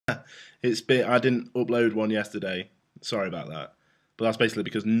I didn't upload one yesterday. Sorry about that. But that's basically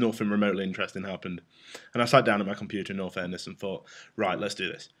because nothing remotely interesting happened. And I sat down at my computer in all fairness and thought, right, let's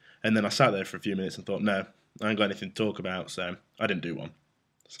do this. And then I sat there for a few minutes and thought, no, I ain't got anything to talk about, so I didn't do one.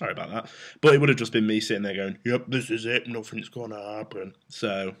 Sorry about that. But it would have just been me sitting there going, yep, this is it, nothing's going to happen.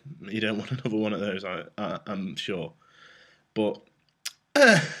 So you don't want another one of those, I'm sure. But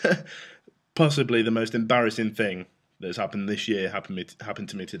possibly the most embarrassing thing that's happened this year happened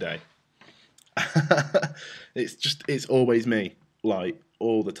to me today. It's always me, like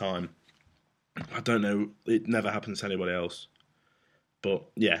all the time. I don't know, it never happens to anybody else. But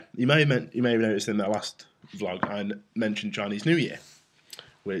yeah, you may have noticed in that last vlog I mentioned Chinese New Year,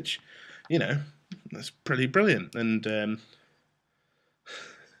 which, you know, that's pretty brilliant. And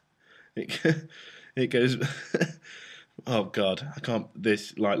it it goes. Oh God, I can't.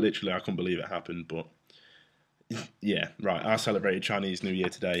 This like literally, I can't believe it happened. But yeah, right. I celebrated Chinese New Year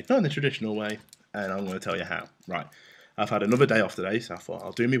today, not in the traditional way, and I'm going to tell you how. Right, I've had another day off today, so I thought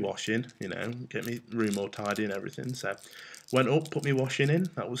I'll do me washing. You know, get me room all tidy and everything. So went up, put me washing in.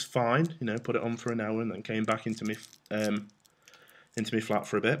 That was fine. You know, put it on for an hour, and then came back into my flat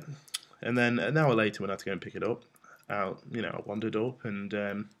for a bit. And then an hour later, when I had to go and pick it up, I wandered up, and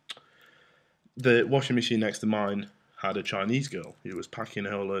the washing machine next to mine had a Chinese girl who was packing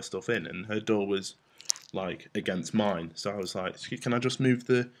all her stuff in, and her door was like against mine. So I was like, "Can I just move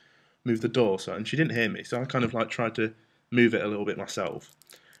the door?" So, and she didn't hear me, so I kind of like tried to move it a little bit myself,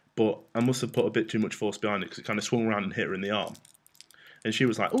 but I must have put a bit too much force behind it because it kind of swung around and hit her in the arm, and she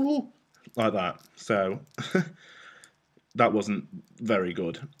was like, "Oh," like that. So that wasn't very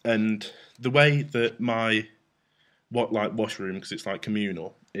good. And the way that my washroom, because it's like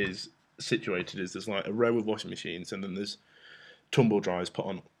communal, is situated is there's like a row of washing machines, and then there's tumble dryers put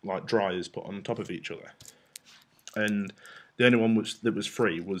on top of each other. And the only one that was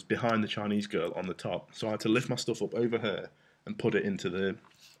free was behind the Chinese girl on the top, so I had to lift my stuff up over her and put it into the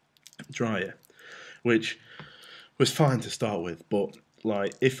dryer, which was fine to start with, but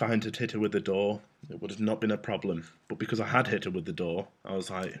like if I hadn't hit her with the door, it would have not been a problem. But because I had hit her with the door, I was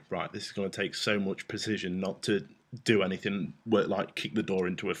like, right, this is going to take so much precision not to do anything like kick the door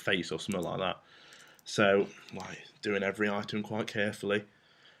into her face or something like that. So like doing every item quite carefully,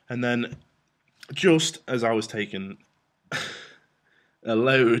 and then just as I was taking a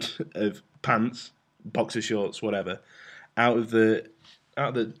load of pants, boxer shorts, whatever, out of the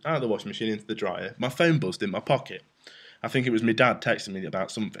washing machine into the dryer, my phone buzzed in my pocket. I think it was my dad texting me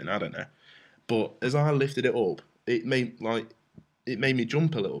about something, I don't know. But as I lifted it up, it made me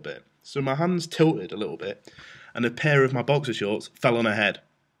jump a little bit. So my hands tilted a little bit, and a pair of my boxer shorts fell on her head.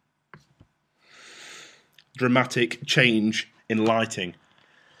 Dramatic change in lighting.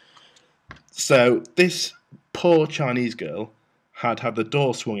 So this poor Chinese girl had the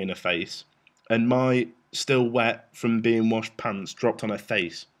door swung in her face, and my still wet from being washed pants dropped on her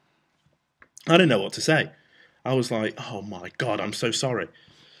face. I didn't know what to say. I was like, oh my God, I'm so sorry.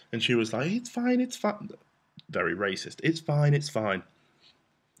 And she was like, it's fine, it's fine. Very racist. It's fine, it's fine.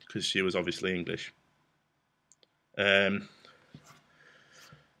 Because she was obviously English.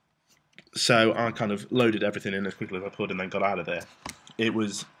 So I kind of loaded everything in as quickly as I could and then got out of there. It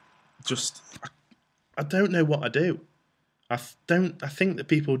was just, I don't know what I do. I think that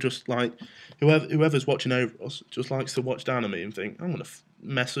people just like, whoever's watching over us just likes to watch down on me and think, I'm going to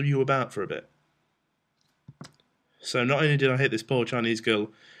mess you about for a bit. So not only did I hit this poor Chinese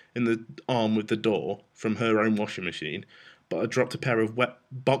girl in the arm with the door from her own washing machine, but I dropped a pair of wet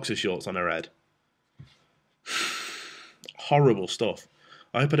boxer shorts on her head. Horrible stuff.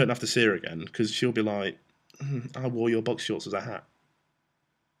 I hope I don't have to see her again, because she'll be like, I wore your boxer shorts as a hat.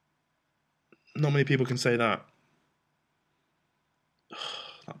 Not many people can say that.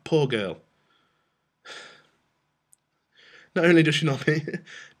 That poor girl. Not only does she not be,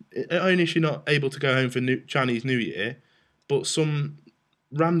 only is she not able to go home for Chinese New Year, but some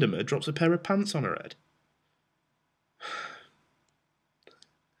randomer drops a pair of pants on her head.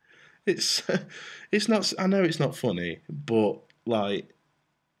 It's not. I know it's not funny, but like,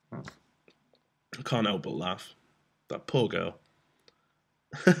 I can't help but laugh. That poor girl.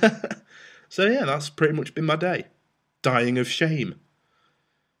 So yeah, that's pretty much been my day. Dying of shame.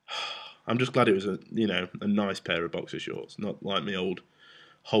 I'm just glad it was a nice pair of boxer shorts, not like my old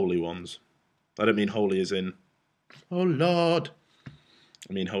holy ones. I don't mean holy as in, oh Lord.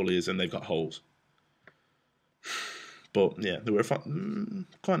 I mean holy as in they've got holes. But yeah, they were quite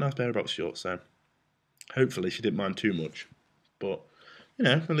a nice pair of boxer shorts, so hopefully she didn't mind too much. But,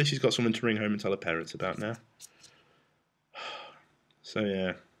 at least she's got something to ring home and tell her parents about now. So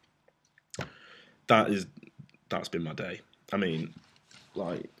yeah, that's been my day. I mean,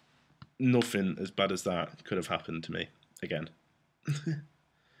 like, nothing as bad as that could have happened to me again.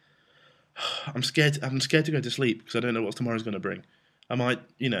 I'm scared to go to sleep because I don't know what tomorrow's going to bring. I might,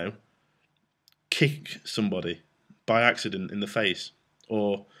 kick somebody by accident in the face,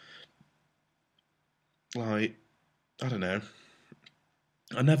 or like, I don't know.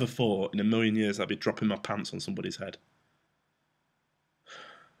 I never thought in a million years I'd be dropping my pants on somebody's head.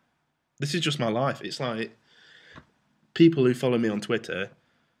 This is just my life. It's like, people who follow me on Twitter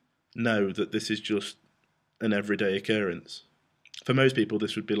know that this is just an everyday occurrence. For most people,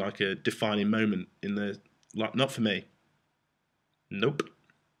 this would be like a defining moment in their life. Not for me. Nope.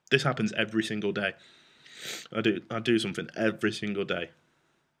 This happens every single day. I do something every single day.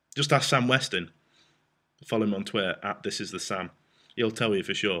 Just ask Sam Weston. Follow him on Twitter at This Is The Sam. He'll tell you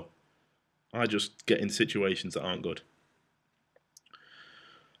for sure. I just get in situations that aren't good.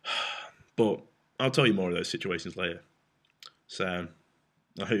 But I'll tell you more of those situations later. So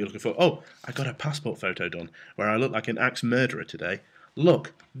I hope you're looking forward. Oh, I got a passport photo done where I look like an axe murderer today.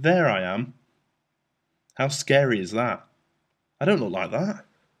 Look, there I am. How scary is that? I don't look like that.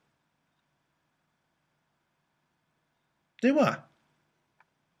 Do I?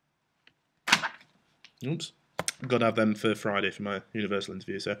 Oops. I've got to have them for Friday for my Universal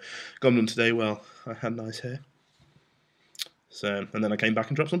interview. So got them done today. Well, I had nice hair. So, and then I came back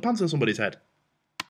and dropped some pants on somebody's head.